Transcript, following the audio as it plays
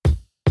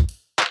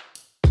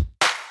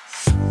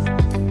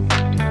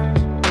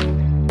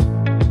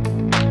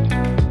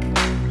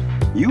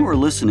are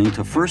listening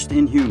to First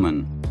in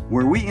Human,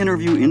 where we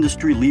interview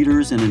industry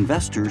leaders and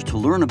investors to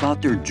learn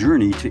about their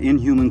journey to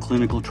inhuman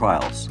clinical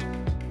trials.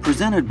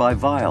 Presented by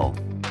Vial,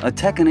 a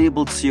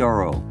tech-enabled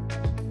CRO.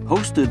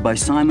 Hosted by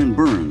Simon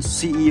Burns,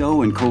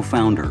 CEO and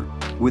co-founder,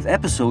 with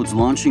episodes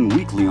launching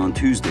weekly on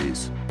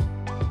Tuesdays.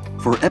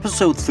 For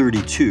episode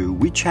 32,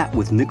 we chat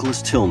with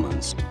Nicolas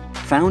Tilmans,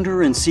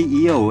 founder and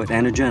CEO at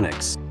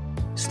Anagenex.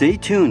 Stay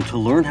tuned to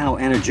learn how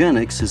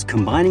Anagenex is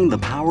combining the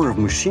power of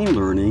machine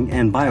learning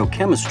and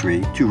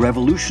biochemistry to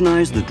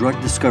revolutionize the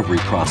drug discovery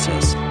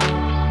process.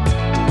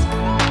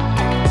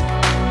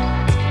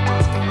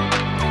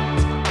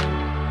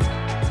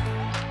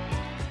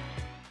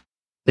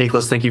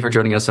 Nicolas, thank you for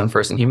joining us on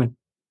First in Human.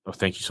 Oh,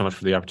 thank you so much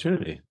for the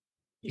opportunity.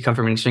 You come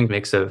from an interesting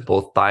mix of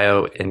both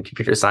bio and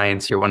computer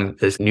science. You're one of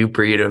this new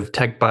breed of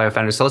tech bio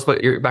founders. Tell us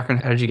about your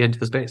background. How did you get into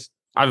the space?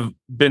 I've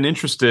been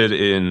interested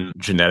in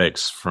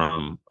genetics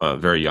from a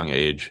very young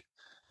age.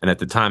 And at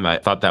the time, I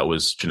thought that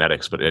was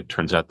genetics, but it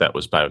turns out that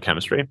was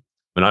biochemistry.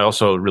 And I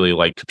also really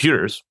liked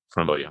computers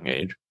from a young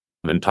age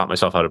and taught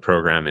myself how to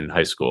program in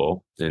high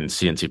school in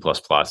C and C++.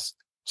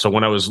 So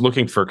when I was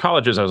looking for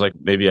colleges, I was like,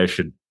 maybe I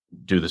should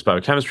do this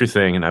biochemistry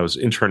thing. And I was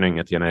interning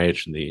at the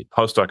NIH, and the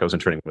postdoc I was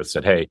interning with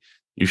said, hey,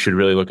 you should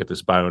really look at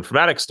this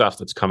bioinformatics stuff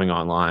that's coming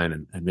online,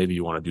 and maybe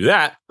you want to do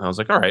that. And I was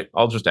like, all right,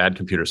 I'll just add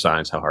computer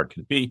science. How hard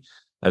can it be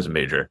as a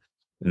major?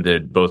 And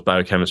did both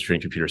biochemistry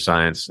and computer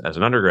science as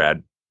an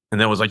undergrad. And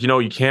then was like,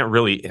 you can't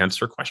really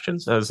answer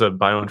questions as a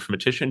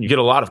bioinformatician. You get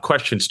a lot of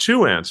questions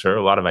to answer,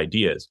 a lot of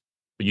ideas,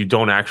 but you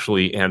don't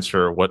actually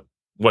answer what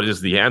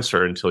is the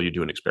answer until you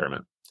do an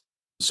experiment.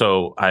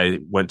 So I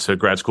went to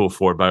grad school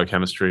for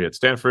biochemistry at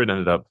Stanford,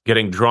 ended up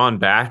getting drawn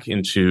back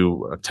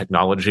into a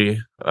technology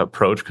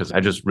approach because I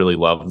just really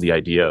loved the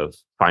idea of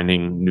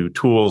finding new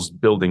tools,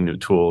 building new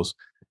tools.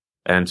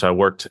 And so I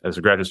worked as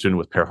a graduate student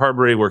with Per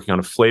Harbury, working on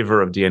a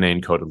flavor of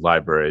DNA-encoded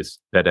libraries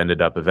that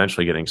ended up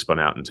eventually getting spun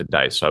out into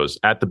DICE. So I was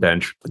at the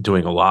bench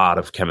doing a lot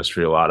of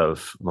chemistry, a lot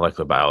of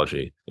molecular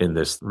biology in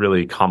this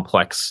really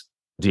complex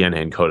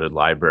DNA-encoded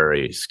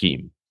library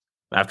scheme.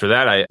 After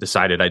that, I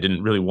decided I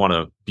didn't really want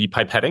to be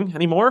pipetting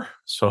anymore.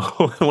 So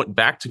I went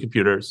back to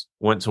computers,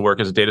 went to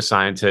work as a data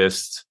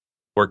scientist,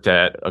 worked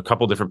at a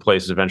couple different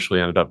places, eventually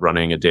ended up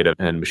running a data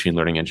and machine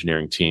learning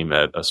engineering team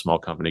at a small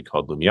company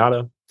called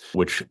Lumiata,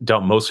 which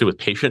dealt mostly with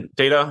patient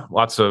data,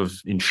 lots of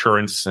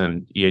insurance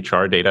and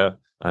EHR data,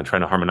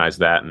 trying to harmonize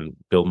that and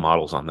build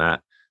models on that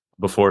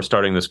before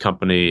starting this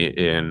company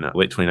in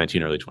late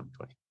 2019, early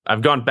 2020.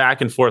 I've gone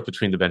back and forth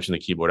between the bench and the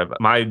keyboard.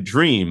 My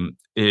dream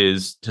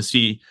is to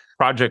see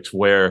projects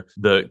where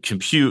the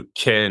compute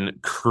can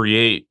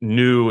create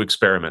new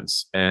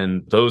experiments,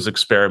 and those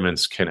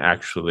experiments can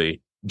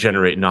actually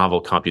generate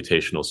novel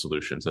computational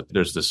solutions.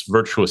 There's this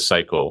virtuous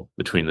cycle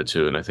between the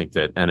two. And I think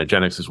that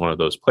Anagenex is one of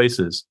those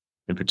places,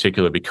 in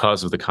particular,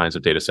 because of the kinds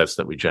of data sets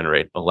that we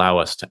generate, allow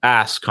us to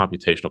ask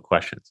computational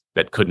questions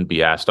that couldn't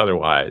be asked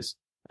otherwise,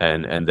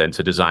 and then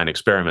to design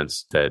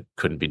experiments that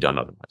couldn't be done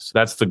otherwise. So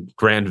that's the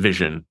grand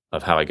vision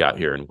of how I got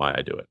here and why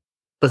I do it.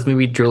 Let's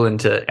maybe drill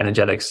into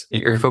Anagenex.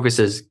 Your focus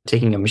is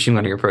taking a machine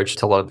learning approach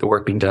to a lot of the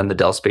work being done in the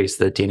DEL space,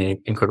 the DNA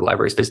encoded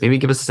library space. Maybe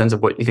give us a sense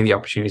of what you think the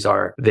opportunities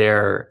are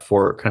there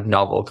for kind of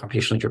novel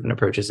computationally driven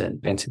approaches in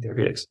advancing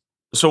therapeutics.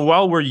 So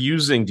while we're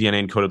using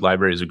DNA encoded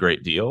libraries a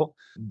great deal,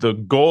 the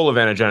goal of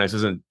Anagenex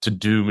isn't to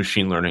do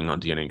machine learning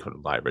on DNA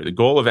encoded library. The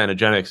goal of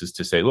Anagenex is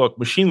to say, look,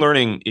 machine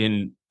learning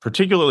in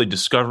particularly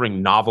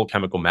discovering novel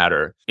chemical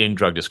matter in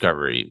drug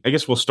discovery. I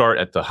guess we'll start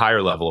at the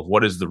higher level of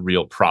what is the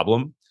real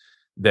problem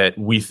that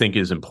we think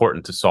is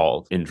important to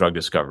solve in drug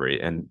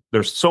discovery. And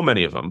there's so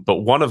many of them, but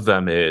one of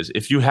them is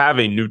if you have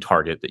a new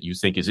target that you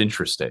think is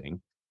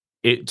interesting,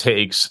 it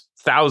takes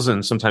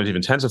thousands, sometimes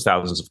even tens of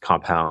thousands of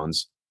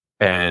compounds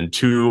and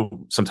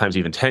 2, sometimes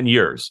even 10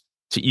 years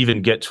to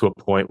even get to a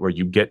point where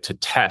you get to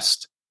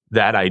test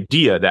that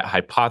idea, that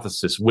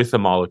hypothesis with a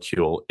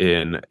molecule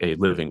in a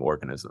living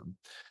organism.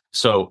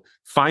 So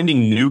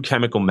finding new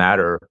chemical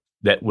matter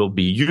that will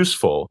be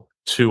useful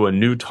to a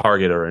new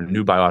target or a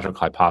new biological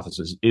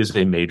hypothesis is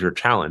a major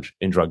challenge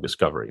in drug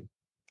discovery.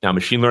 Now,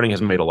 machine learning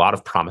has made a lot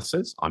of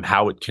promises on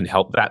how it can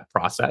help that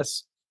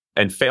process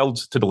and failed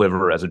to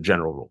deliver as a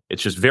general rule.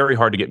 It's just very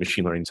hard to get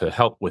machine learning to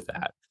help with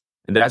that.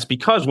 And that's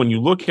because when you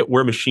look at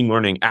where machine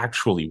learning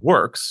actually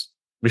works,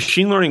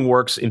 machine learning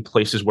works in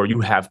places where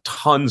you have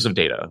tons of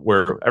data,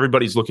 where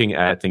everybody's looking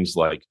at things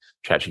like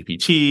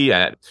ChatGPT,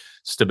 at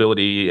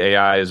Stability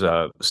AI's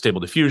Stable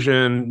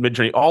Diffusion,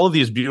 Midjourney, all of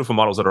these beautiful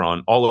models that are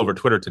on all over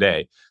Twitter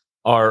today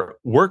are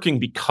working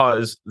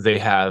because they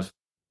have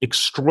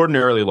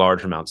extraordinarily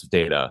large amounts of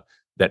data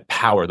that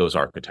power those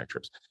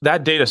architectures.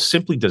 That data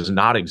simply does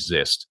not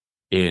exist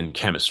in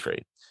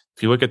chemistry.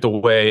 If you look at the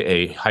way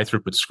a high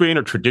throughput screen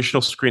or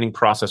traditional screening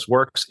process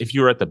works, if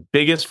you're at the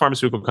biggest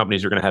pharmaceutical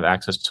companies, you're going to have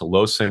access to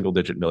low single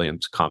digit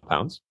millions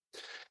compounds.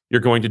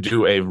 You're going to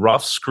do a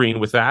rough screen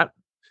with that.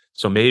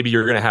 So maybe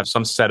you're going to have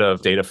some set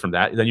of data from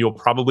that. Then you'll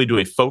probably do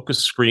a focus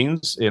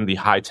screens in the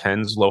high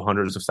tens, low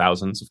hundreds of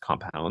thousands of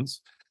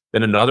compounds.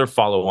 Then another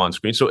follow-on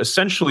screen. So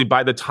essentially,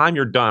 by the time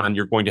you're done,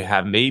 you're going to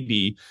have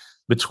maybe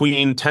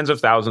between tens of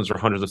thousands or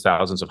hundreds of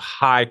thousands of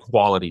high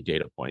quality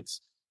data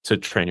points to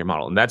train your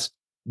model. And that's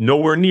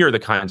nowhere near the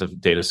kinds of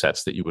data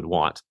sets that you would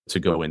want to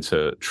go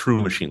into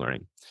true machine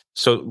learning.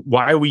 So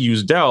why we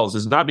use DELs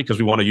is not because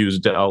we want to use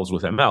DELs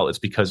with ML. It's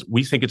because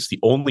we think it's the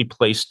only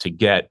place to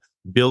get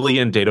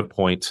billion data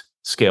point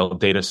scale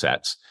data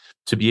sets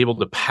to be able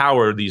to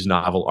power these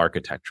novel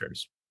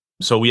architectures.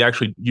 So we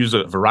actually use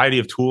a variety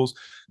of tools,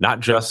 not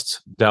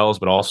just DELs,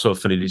 but also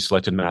affinity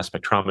selected mass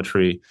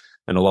spectrometry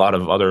and a lot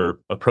of other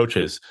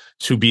approaches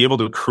to be able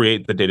to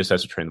create the data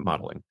sets to train the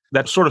modeling.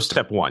 That's sort of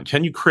step one.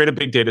 Can you create a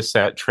big data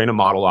set, train a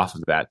model off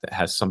of that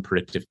has some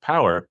predictive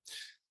power?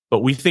 But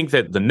we think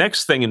that the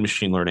next thing in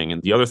machine learning,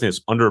 and the other thing that's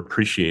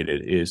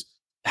underappreciated, is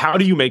how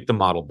do you make the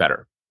model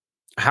better?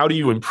 How do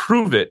you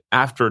improve it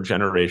after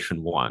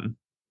generation one?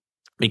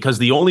 Because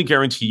the only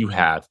guarantee you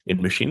have in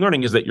machine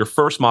learning is that your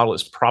first model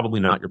is probably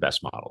not your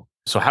best model.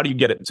 So how do you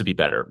get it to be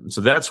better?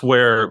 So that's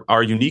where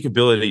our unique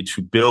ability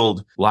to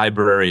build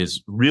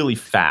libraries really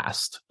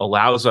fast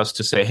allows us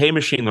to say, hey,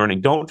 machine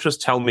learning, don't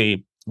just tell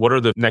me what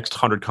are the next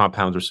 100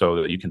 compounds or so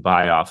that you can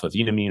buy off of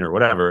enamine or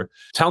whatever.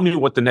 Tell me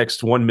what the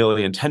next 1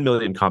 million, 10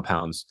 million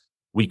compounds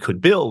we could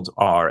build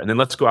are. And then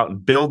let's go out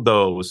and build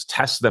those,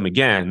 test them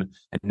again.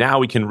 And now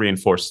we can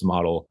reinforce the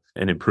model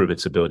and improve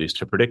its abilities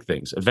to predict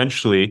things.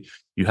 Eventually,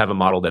 you have a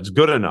model that's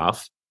good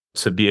enough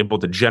to be able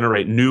to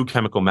generate new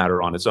chemical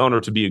matter on its own,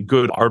 or to be a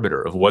good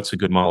arbiter of what's a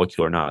good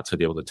molecule or not, to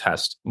be able to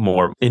test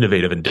more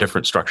innovative and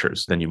different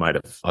structures than you might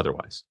have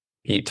otherwise.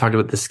 You talked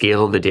about the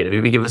scale of the data.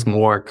 Maybe give us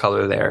more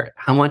color there.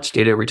 How much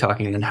data are we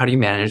talking, and how do you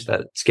manage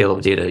that scale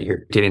of data,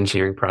 your data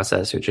engineering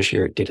process, or just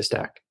your data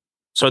stack?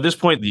 So at this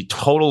point, the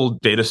total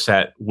data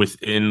set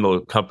within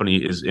the company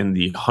is in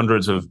the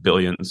hundreds of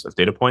billions of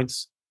data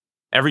points.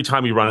 Every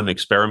time we run an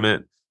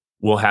experiment,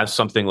 we'll have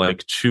something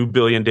like 2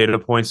 billion data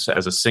points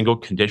as a single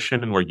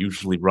condition, and we're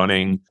usually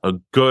running a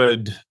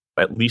good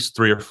at least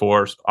 3 or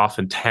 4,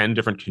 often 10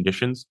 different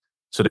conditions.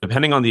 So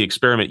depending on the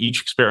experiment,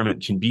 each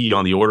experiment can be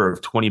on the order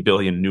of 20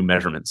 billion new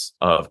measurements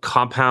of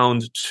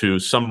compound to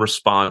some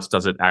response.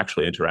 Does it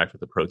actually interact with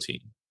the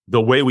protein?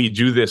 The way we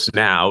do this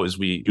now is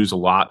we use a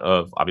lot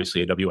of,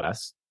 obviously,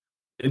 AWS.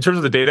 In terms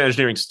of the data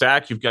engineering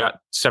stack, you've got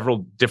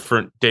several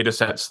different data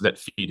sets that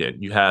feed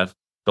in. You have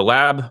the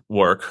lab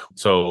work,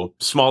 so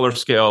smaller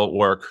scale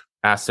work,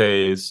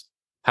 assays,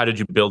 how did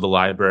you build a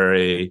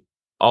library,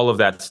 all of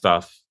that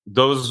stuff.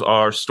 Those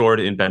are stored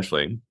in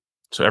Benchling.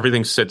 So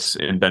everything sits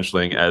in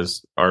Benchling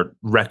as our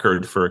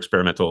record for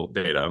experimental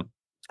data.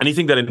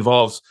 Anything that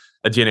involves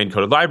a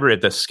DNA-encoded library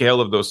at the scale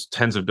of those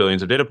tens of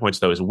billions of data points,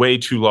 though, is way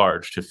too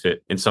large to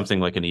fit in something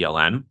like an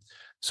ELN.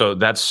 So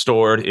that's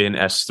stored in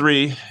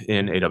S3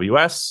 in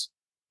AWS,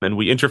 and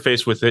we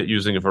interface with it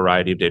using a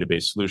variety of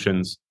database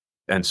solutions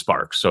and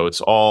Spark. So it's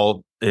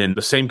all in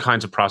the same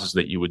kinds of process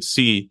that you would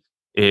see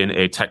in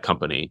a tech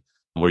company.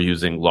 We're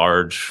using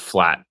large,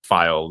 flat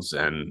files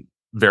and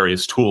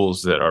various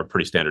tools that are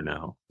pretty standard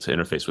now to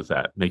interface with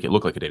that, make it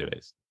look like a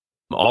database.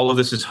 All of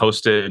this is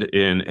hosted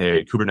in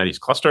a Kubernetes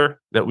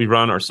cluster that we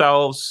run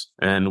ourselves,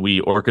 and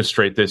we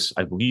orchestrate this.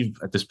 I believe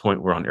at this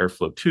point we're on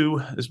Airflow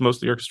 2 is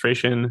mostly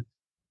orchestration.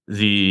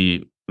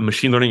 The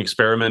machine learning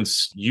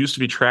experiments used to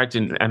be tracked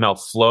in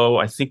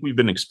MLflow. I think we've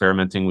been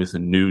experimenting with a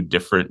new,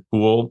 different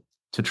tool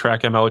to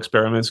track ML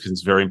experiments because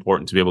it's very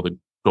important to be able to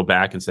go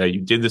back and say, you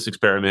did this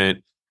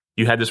experiment,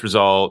 you had this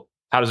result.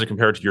 How does it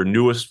compare to your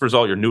newest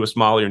result, your newest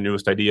model, your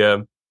newest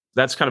idea?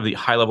 That's kind of the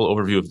high-level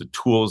overview of the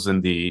tools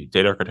and the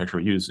data architecture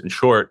we use. In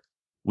short,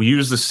 we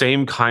use the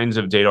same kinds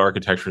of data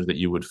architectures that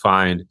you would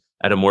find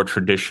at a more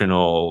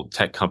traditional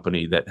tech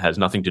company that has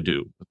nothing to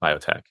do with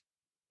biotech.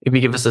 Maybe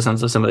give us a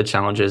sense of some of the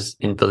challenges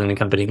in building the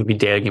company. It could be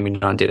data, it can be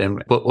non-data.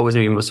 And what was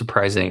maybe most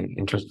surprising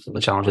in terms of the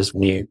challenges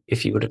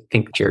if you would have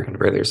think you're kind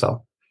of earlier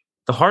yourself?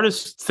 The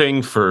hardest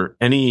thing for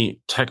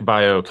any tech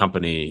bio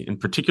company, in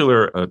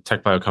particular a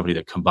tech bio company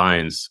that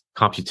combines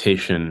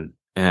computation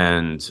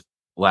and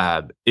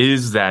lab,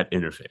 is that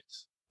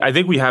interface. I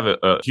think we have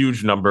a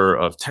huge number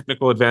of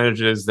technical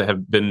advantages that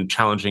have been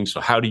challenging. So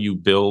how do you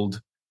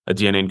build a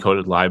DNA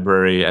encoded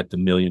library at the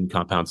million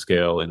compound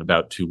scale in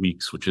about 2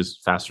 weeks, which is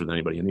faster than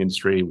anybody in the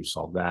industry? We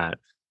solved that.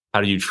 How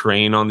do you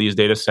train on these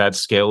data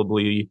sets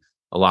scalably?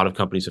 A lot of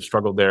companies have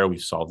struggled there. We've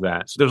solved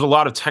that. So there's a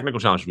lot of technical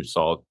challenges we've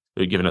solved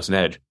that have given us an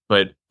edge.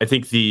 But I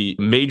think the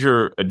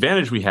major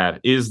advantage we have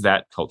is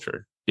that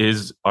culture,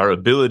 is our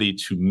ability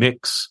to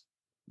mix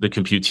the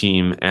compute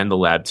team and the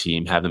lab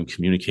team, have them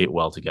communicate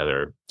well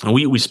together. And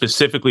we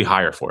specifically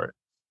hire for it.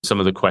 Some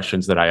of the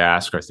questions that I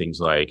ask are things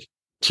like,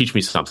 teach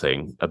me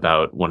something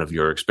about one of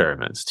your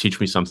experiments. Teach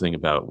me something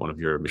about one of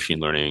your machine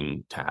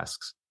learning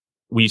tasks.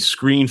 We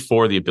screen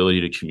for the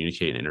ability to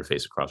communicate and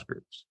interface across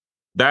groups.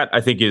 That,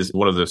 I think, is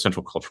one of the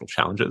central cultural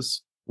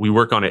challenges. We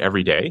work on it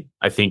every day.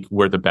 I think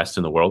we're the best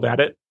in the world at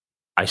it.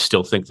 I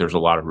still think there's a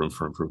lot of room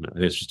for improvement.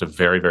 It's just a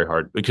very, very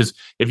hard, because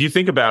if you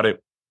think about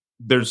it,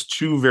 there's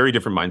two very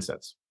different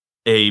mindsets.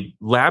 A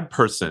lab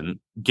person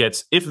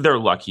gets, if they're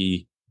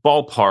lucky,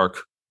 ballpark,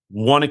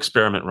 one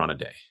experiment run a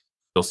day.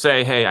 They'll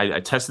say, hey, I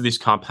tested these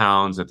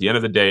compounds. At the end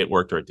of the day, it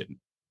worked or it didn't.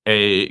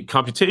 A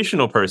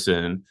computational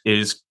person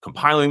is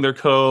compiling their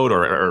code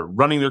or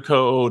running their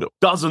code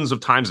dozens of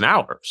times an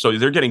hour. So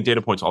they're getting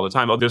data points all the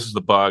time. Oh, this is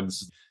the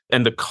bugs.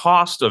 And the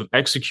cost of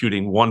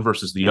executing one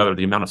versus the other,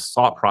 the amount of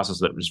thought process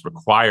that is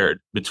required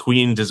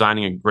between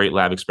designing a great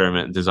lab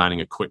experiment and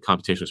designing a quick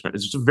computational experiment,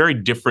 it's just a very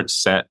different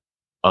set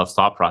of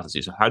thought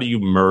processes. So how do you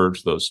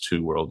merge those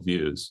two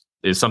worldviews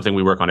is something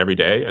we work on every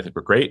day. I think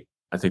we're great.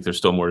 I think there's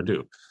still more to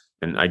do.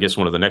 And I guess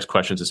one of the next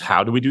questions is,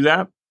 how do we do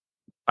that?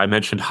 I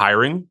mentioned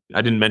hiring.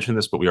 I didn't mention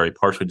this, but we are a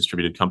partially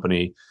distributed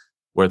company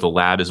where the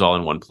lab is all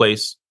in one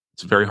place.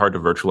 It's very hard to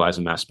virtualize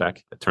in mass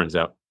spec, it turns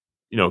out.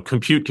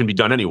 Compute can be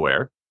done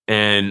anywhere.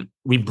 And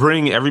we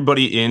bring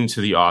everybody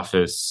into the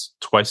office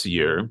twice a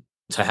year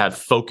to have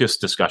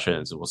focused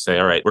discussions. And we'll say,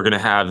 all right, we're going to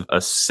have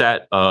a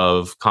set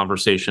of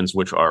conversations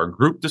which are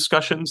group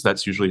discussions.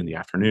 That's usually in the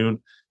afternoon.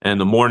 And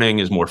the morning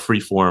is more free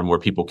form, where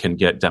people can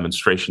get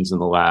demonstrations in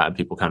the lab.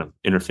 People kind of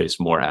interface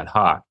more ad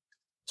hoc.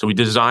 So we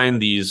design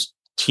these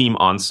team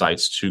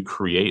on-sites to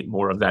create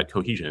more of that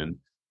cohesion.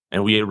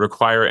 And we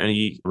require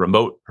any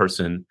remote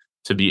person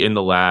to be in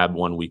the lab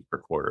 1 week per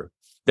quarter.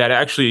 That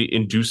actually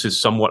induces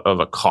somewhat of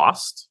a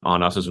cost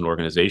on us as an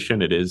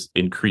organization. It is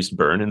increased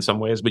burn in some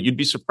ways, but you'd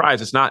be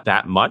surprised. It's not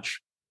that much.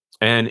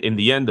 And in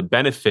the end, the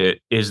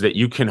benefit is that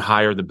you can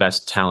hire the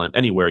best talent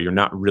anywhere. You're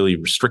not really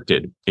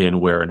restricted in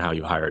where and how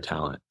you hire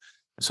talent.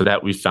 So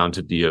that we've found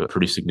to be a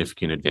pretty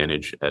significant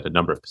advantage at a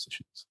number of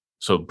positions.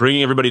 So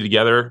bringing everybody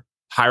together,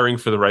 hiring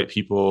for the right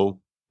people,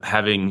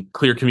 having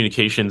clear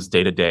communications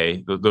day to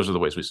day, those are the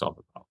ways we solve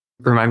the problem.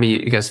 Remind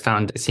me, you guys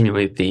found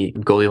seemingly the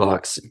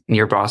Goldilocks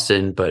near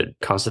Boston, but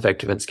cost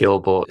effective and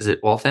scalable. Is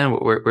it Waltham?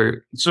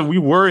 So we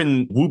were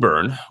in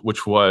Woburn,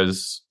 which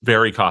was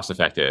very cost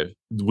effective.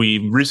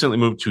 We recently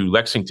moved to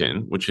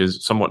Lexington, which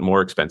is somewhat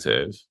more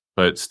expensive,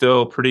 but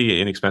still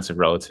pretty inexpensive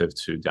relative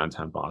to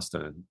downtown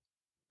Boston.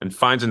 And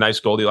finds a nice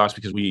Goldilocks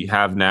because we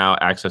have now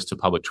access to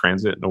public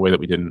transit in a way that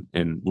we didn't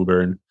in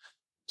Woburn.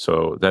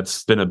 So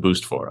that's been a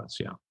boost for us,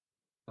 yeah.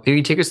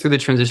 Maybe take us through the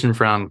transition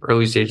from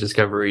early stage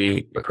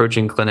discovery,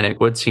 approaching clinic.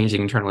 What's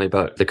changing internally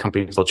about the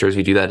company culture as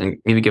we do that? And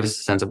maybe give us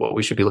a sense of what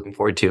we should be looking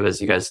forward to as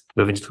you guys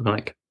move into the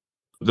clinic.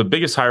 The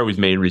biggest hire we've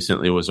made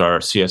recently was our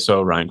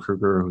CSO, Ryan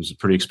Kruger, who's a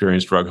pretty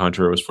experienced drug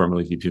hunter, was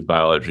formerly VP of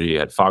biology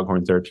at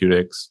Foghorn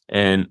Therapeutics.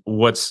 And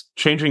what's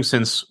changing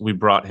since we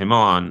brought him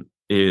on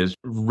is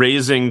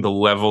raising the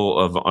level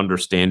of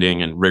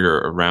understanding and rigor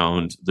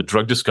around the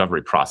drug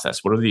discovery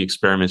process. What are the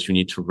experiments you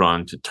need to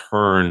run to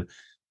turn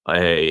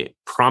a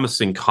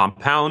promising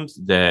compound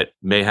that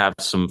may have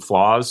some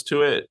flaws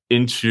to it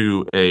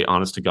into a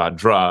honest to God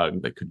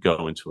drug that could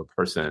go into a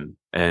person?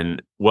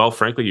 And well,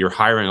 frankly, you're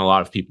hiring a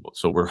lot of people.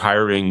 So we're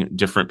hiring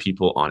different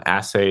people on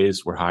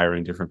assays. We're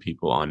hiring different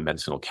people on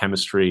medicinal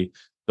chemistry.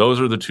 Those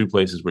are the two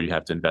places where you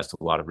have to invest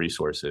a lot of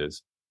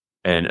resources.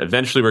 And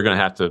eventually we're going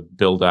to have to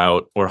build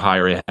out or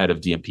hire a head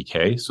of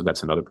DMPK. So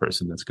that's another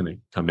person that's going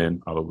to come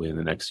in probably in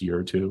the next year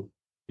or two.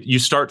 You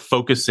start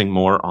focusing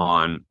more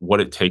on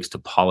what it takes to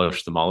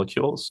polish the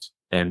molecules.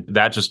 And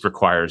that just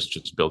requires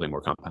just building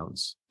more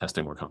compounds,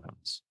 testing more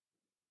compounds.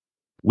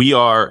 We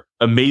are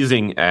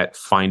amazing at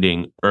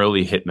finding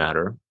early hit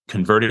matter,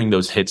 converting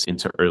those hits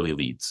into early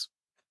leads.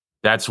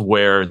 That's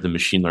where the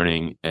machine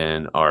learning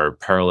and our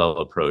parallel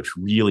approach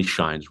really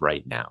shines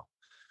right now.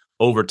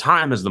 Over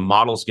time, as the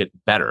models get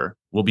better,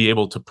 we'll be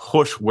able to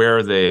push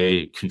where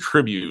they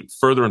contribute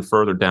further and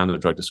further down the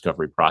drug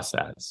discovery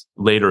process,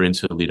 later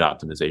into lead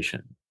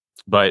optimization.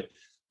 But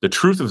the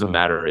truth of the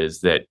matter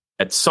is that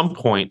at some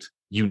point,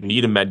 you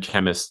need a med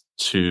chemist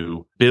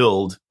to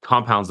build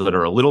compounds that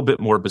are a little bit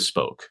more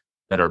bespoke,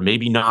 that are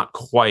maybe not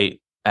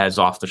quite as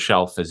off the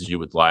shelf as you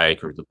would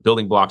like, or the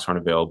building blocks aren't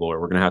available, or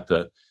we're going to have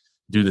to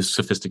do this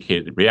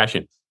sophisticated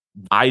reaction.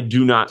 I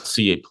do not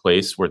see a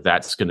place where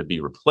that's going to be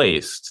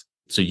replaced.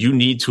 So you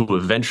need to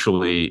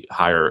eventually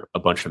hire a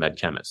bunch of med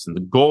chemists. And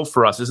the goal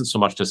for us isn't so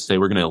much to say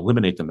we're going to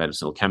eliminate the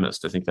medicinal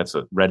chemist. I think that's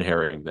a red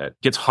herring that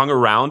gets hung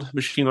around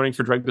machine learning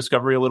for drug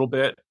discovery a little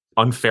bit,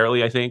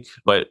 unfairly, I think.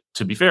 But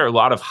to be fair, a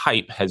lot of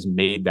hype has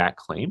made that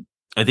claim.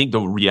 I think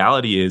the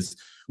reality is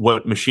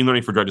what machine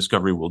learning for drug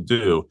discovery will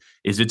do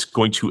is it's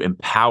going to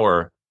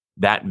empower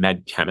that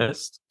med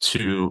chemist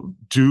to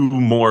do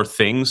more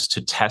things,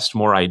 to test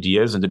more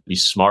ideas, and to be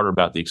smarter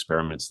about the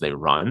experiments they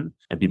run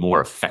and be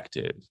more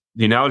effective.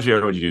 The analogy I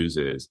would use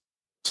is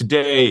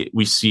today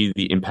we see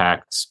the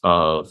impacts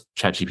of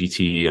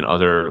ChatGPT and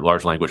other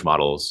large language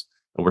models.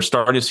 And we're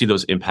starting to see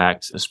those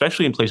impacts,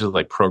 especially in places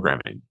like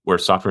programming, where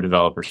software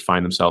developers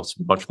find themselves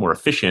much more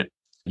efficient.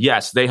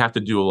 Yes, they have to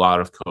do a lot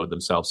of code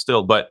themselves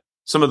still, but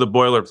some of the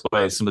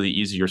boilerplate, some of the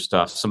easier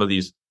stuff, some of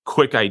these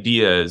quick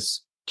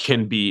ideas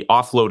can be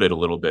offloaded a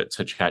little bit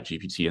to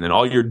ChatGPT. And then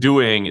all you're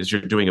doing is you're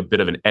doing a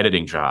bit of an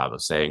editing job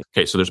of saying,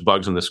 okay, so there's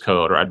bugs in this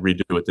code, or I'd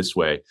redo it this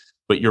way.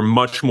 But you're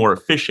much more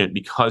efficient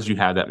because you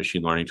have that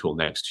machine learning tool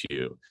next to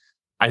you.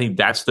 I think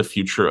that's the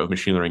future of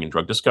machine learning and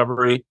drug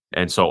discovery.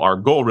 And so our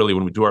goal really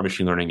when we do our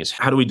machine learning is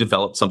how do we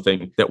develop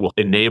something that will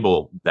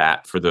enable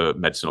that for the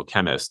medicinal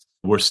chemist?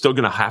 We're still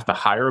going to have to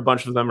hire a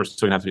bunch of them. We're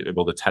still going to have to be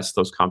able to test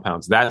those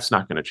compounds. That's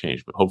not going to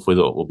change, but hopefully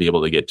we'll be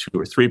able to get 2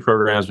 or 3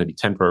 programs, maybe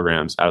 10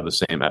 programs out of the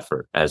same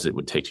effort as it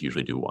would take to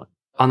usually do one.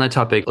 On that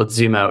topic, let's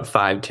zoom out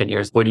 5-10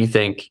 years. What do you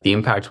think the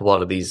impact of a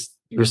lot of these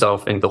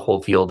yourself and the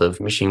whole field of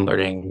machine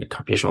learning,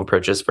 computational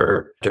approaches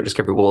for drug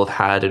discovery will have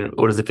had, and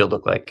what does the field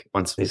look like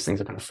once these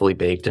things are kind of fully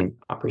baked and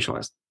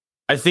operationalized?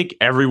 I think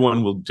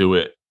everyone will do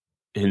it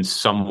in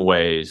some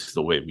ways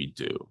the way we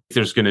do.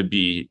 There's going to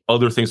be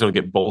other things that will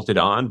get bolted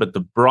on, but the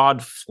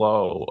broad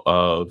flow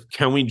of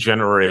can we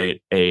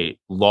generate a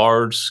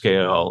large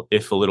scale,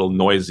 if a little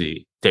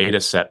noisy,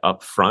 data set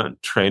up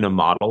front, train a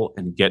model,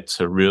 and get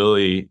to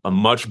really a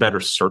much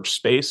better search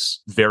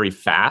space very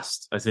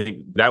fast. I think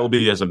that will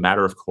be as a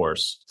matter of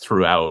course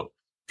throughout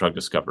drug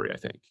discovery, I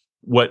think.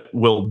 What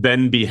will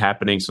then be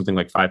happening something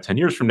like 5-10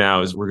 years from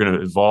now is we're going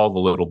to evolve a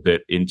little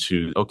bit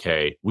into,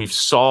 okay, we've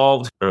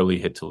solved early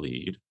hit to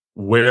lead.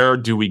 Where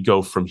do we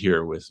go from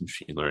here with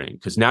machine learning?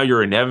 Because now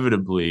you're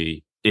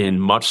inevitably in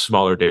much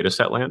smaller data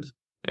set land,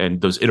 and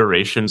those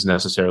iterations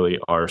necessarily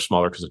are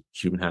smaller because a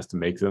human has to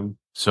make them.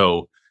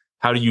 So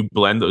how do you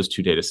blend those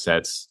 2 data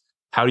sets?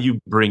 How do you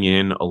bring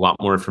in a lot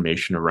more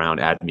information around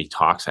ADME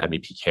tox,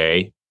 ADME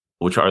PK,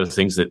 which are the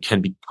things that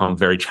can become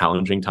very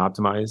challenging to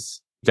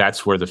optimize?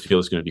 That's where the field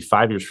is going to be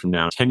 5 years from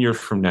now. 10 years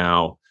from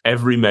now,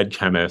 every med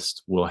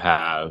chemist will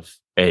have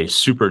a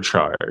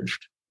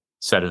supercharged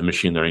set of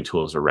machine learning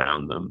tools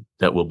around them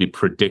that will be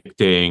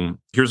predicting,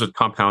 here's a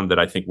compound that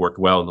I think worked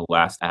well in the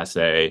last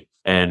assay,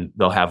 and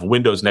they'll have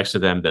windows next to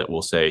them that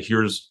will say,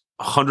 here's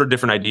 100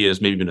 different ideas,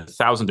 maybe even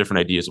 1,000 different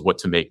ideas of what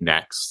to make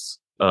next.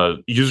 A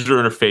user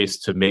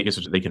interface to make it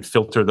so that they can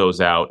filter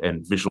those out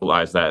and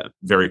visualize that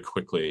very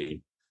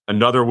quickly.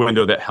 Another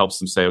window that helps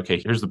them say,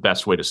 okay, here's the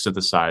best way to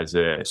synthesize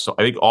it. So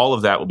I think all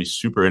of that will be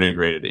super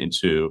integrated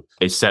into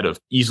a set of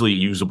easily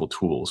usable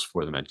tools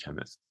for the med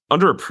chemist.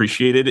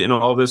 Underappreciated in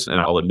all of this,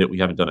 and I'll admit we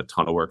haven't done a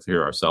ton of work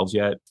here ourselves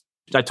yet.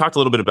 I talked a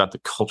little bit about the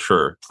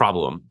culture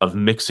problem of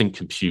mixing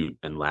compute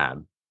and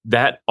lab.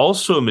 That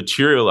also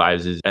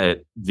materializes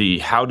at the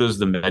how does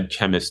the med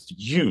chemist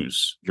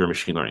use your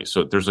machine learning?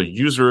 So there's a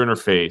user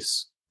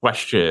interface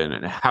question,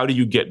 and how do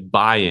you get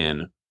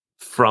buy-in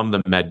from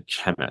the med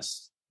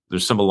chemist?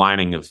 There's some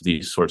aligning of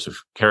these sorts of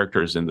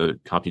characters in the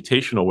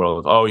computational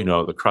world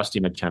of, the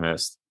crusty med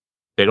chemist,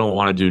 they don't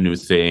want to do new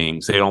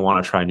things. They don't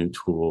want to try new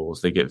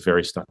tools. They get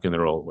very stuck in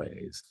their old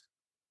ways.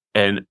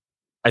 And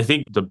I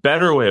think the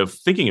better way of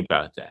thinking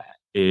about that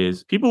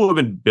is people who have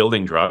been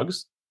building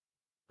drugs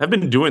have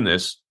been doing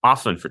this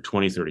often for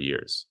 20, 30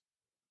 years.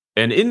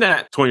 And in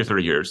that 20 or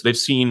 30 years, they've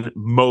seen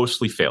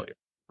mostly failure,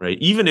 right?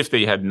 Even if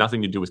they had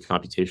nothing to do with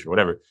computation or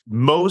whatever,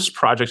 most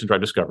projects in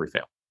drug discovery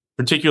fail,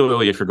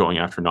 particularly if you're going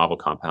after novel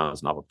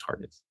compounds, novel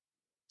targets.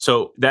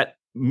 So that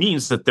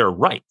means that they're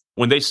right.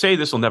 When they say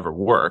this will never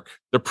work,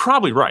 they're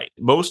probably right.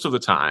 Most of the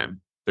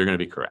time, they're going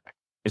to be correct.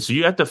 And so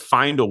you have to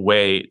find a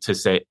way to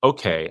say,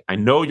 okay, I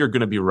know you're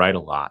going to be right a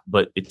lot,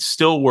 but it's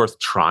still worth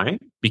trying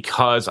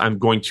because I'm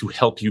going to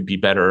help you be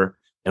better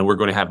and we're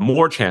going to have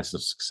more chances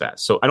of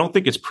success. So I don't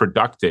think it's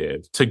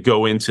productive to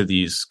go into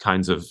these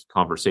kinds of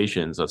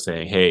conversations of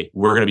saying, hey,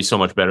 we're going to be so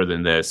much better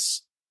than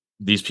this.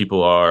 These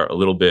people are a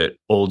little bit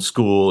old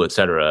school, et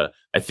cetera.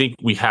 I think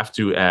we have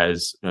to,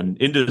 as an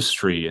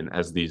industry and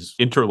as these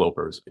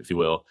interlopers, if you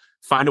will,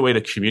 find a way to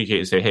communicate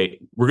and say, hey,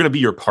 we're going to be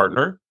your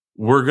partner.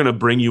 We're going to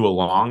bring you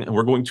along and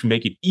we're going to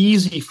make it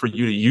easy for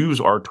you to use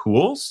our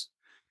tools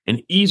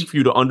and easy for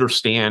you to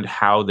understand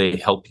how they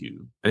help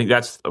you. I think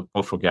that's a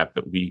cultural gap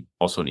that we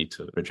also need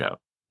to bridge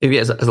out. Maybe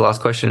as a last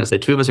question, is the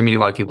two of us are meeting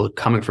a lot of people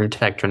coming from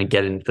tech trying to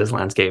get into this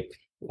landscape.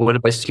 What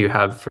advice do you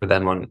have for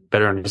them on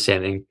better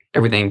understanding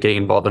everything, getting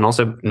involved, and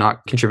also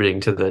not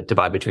contributing to the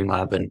divide between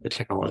lab and the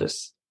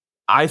technologists?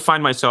 I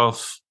find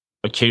myself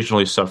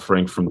occasionally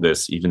suffering from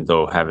this, even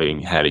though having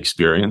had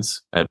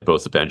experience at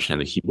both the bench and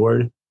the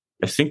keyboard.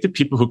 I think that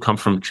people who come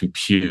from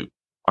compute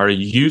are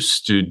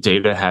used to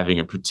data having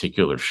a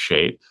particular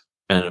shape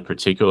and a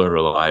particular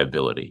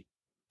reliability.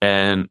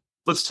 And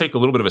let's take a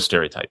little bit of a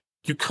stereotype.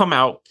 You come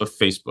out of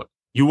Facebook.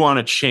 You want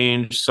to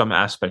change some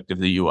aspect of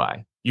the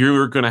UI.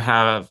 You're going to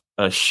have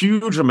a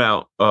huge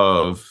amount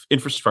of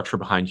infrastructure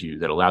behind you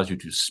that allows you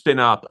to spin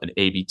up an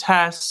A/B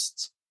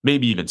test,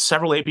 maybe even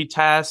several A/B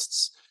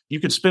tests. You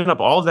can spin up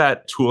all of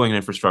that tooling and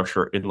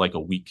infrastructure in like a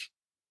week.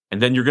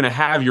 And then you're going to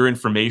have your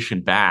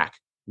information back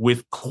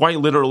with quite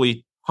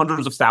literally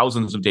hundreds of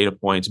thousands of data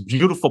points,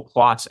 beautiful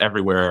plots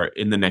everywhere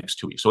in the next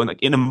 2 weeks. So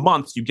in a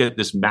month, you get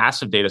this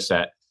massive data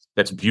set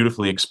that's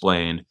beautifully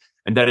explained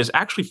and that is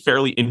actually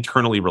fairly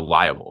internally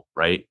reliable,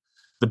 right?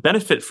 The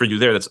benefit for you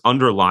there that's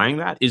underlying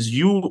that is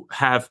you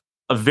have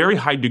a very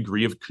high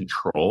degree of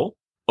control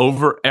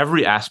over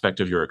every aspect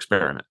of your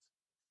experiment.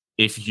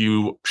 If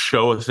you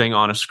show a thing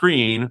on a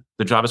screen,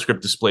 the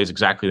JavaScript displays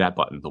exactly that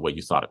button the way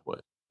you thought it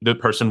would. The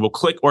person will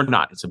click or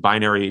not. It's a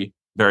binary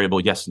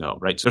variable, yes, no,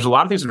 right? So there's a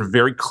lot of things that are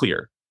very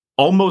clear.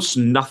 Almost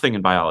nothing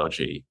in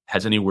biology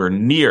has anywhere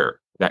near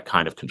that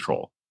kind of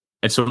control.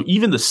 And so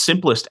even the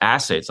simplest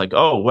assay, it's like,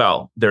 oh,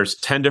 well, there's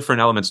 10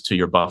 different elements to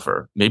your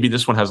buffer. Maybe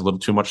this one has a little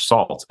too much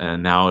salt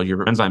and now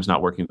your enzyme's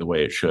not working the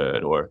way it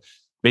should. Or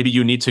maybe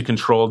you need to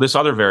control this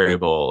other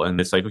variable.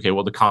 And it's like, okay,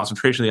 well, the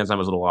concentration of the enzyme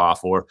is a little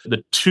off, or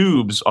the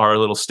tubes are a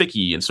little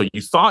sticky. And so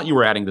you thought you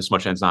were adding this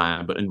much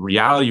enzyme, but in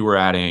reality, you were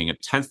adding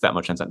 1/10 that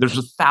much enzyme. There's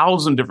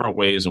 1,000 different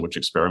ways in which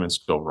experiments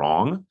go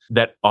wrong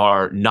that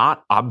are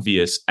not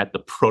obvious at the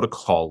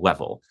protocol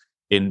level.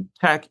 In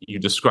tech, you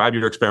describe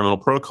your experimental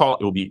protocol,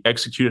 it will be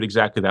executed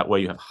exactly that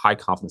way. You have high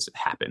confidence it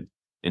happened.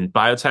 In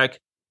biotech,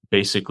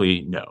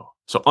 basically, no.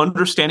 So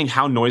understanding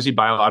how noisy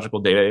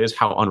biological data is,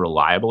 how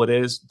unreliable it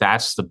is,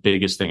 that's the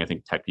biggest thing I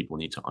think tech people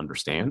need to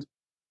understand,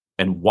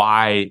 and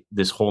why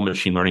this whole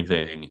machine learning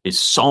thing is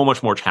so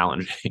much more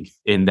challenging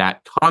in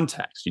that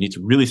context. You need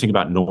to really think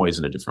about noise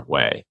in a different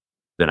way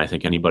than I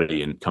think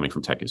anybody coming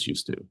from tech is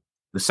used to.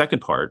 The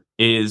second part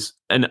is,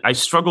 and I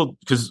struggled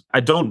because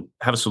I don't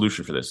have a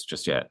solution for this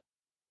just yet,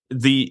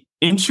 the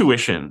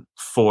intuition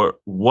for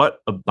what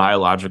a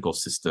biological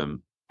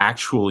system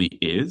actually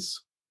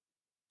is.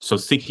 So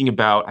thinking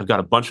about, I've got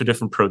a bunch of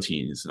different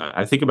proteins. And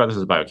I think about this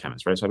as a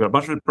biochemist, right? So I've got a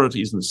bunch of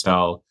proteins in the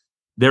cell.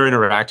 They're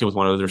interacting with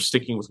one another, they're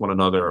sticking with one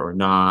another or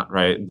not,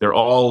 right? They're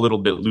all a little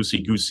bit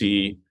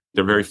loosey-goosey.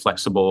 They're very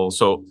flexible.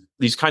 So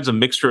these kinds of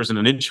mixtures and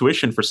an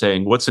intuition for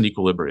saying, what's an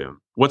equilibrium?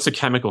 What's a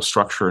chemical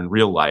structure in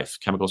real life?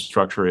 Chemical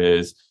structure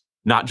is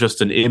not just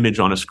an image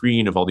on a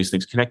screen of all these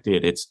things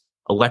connected. It's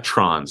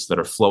electrons that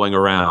are flowing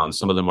around.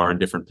 Some of them are in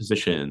different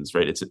positions,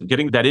 right? It's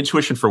getting that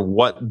intuition for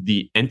what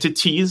the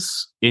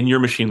entities in your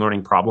machine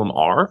learning problem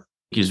are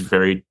is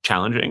very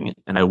challenging.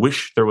 And I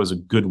wish there was a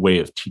good way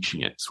of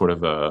teaching it, sort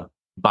of a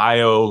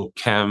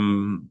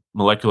biochem,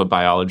 molecular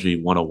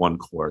biology 101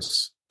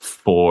 course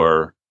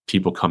for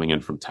people coming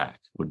in from tech.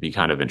 Would be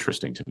kind of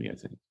interesting to me, I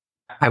think.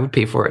 I would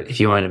pay for it if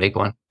you wanted to make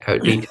one. I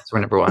would be for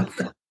number one.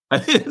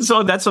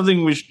 So that's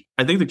something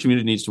I think the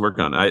community needs to work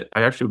on. I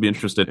actually would be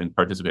interested in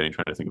participating,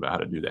 trying to think about how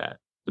to do that.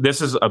 This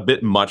is a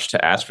bit much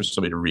to ask for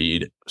somebody to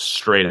read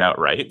straight out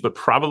right, but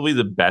probably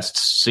the best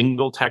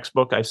single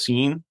textbook I've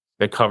seen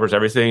that covers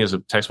everything is a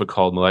textbook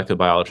called Molecular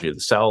Biology of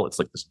the Cell. It's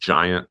like this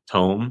giant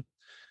tome.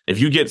 If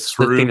you get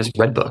through... The famous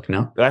red book,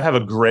 no? I have a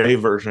gray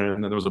version,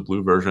 and there was a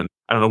blue version.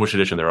 I don't know which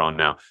edition they're on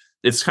now.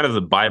 It's kind of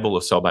the Bible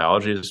of cell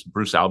biology.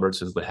 Bruce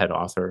Alberts is the head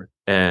author.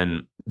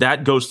 And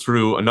that goes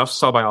through enough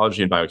cell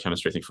biology and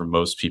biochemistry, I think, for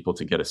most people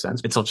to get a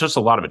sense. It's just a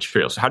lot of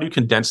material. So how do you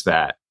condense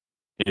that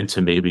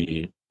into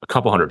maybe a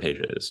couple hundred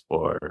pages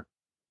or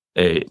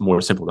a more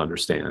simple to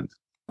understand?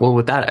 Well,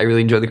 with that, I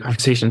really enjoyed the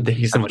conversation. Thank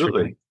you so much for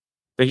coming.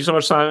 Thank you so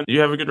much, Simon.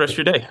 You have a good rest of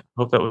your day.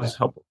 Hope that was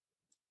helpful.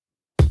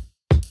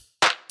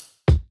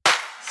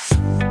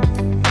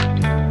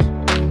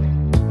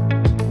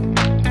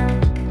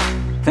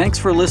 Thanks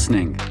for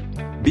listening.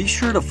 Be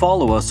sure to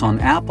follow us on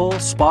Apple,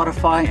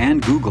 Spotify,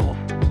 and Google.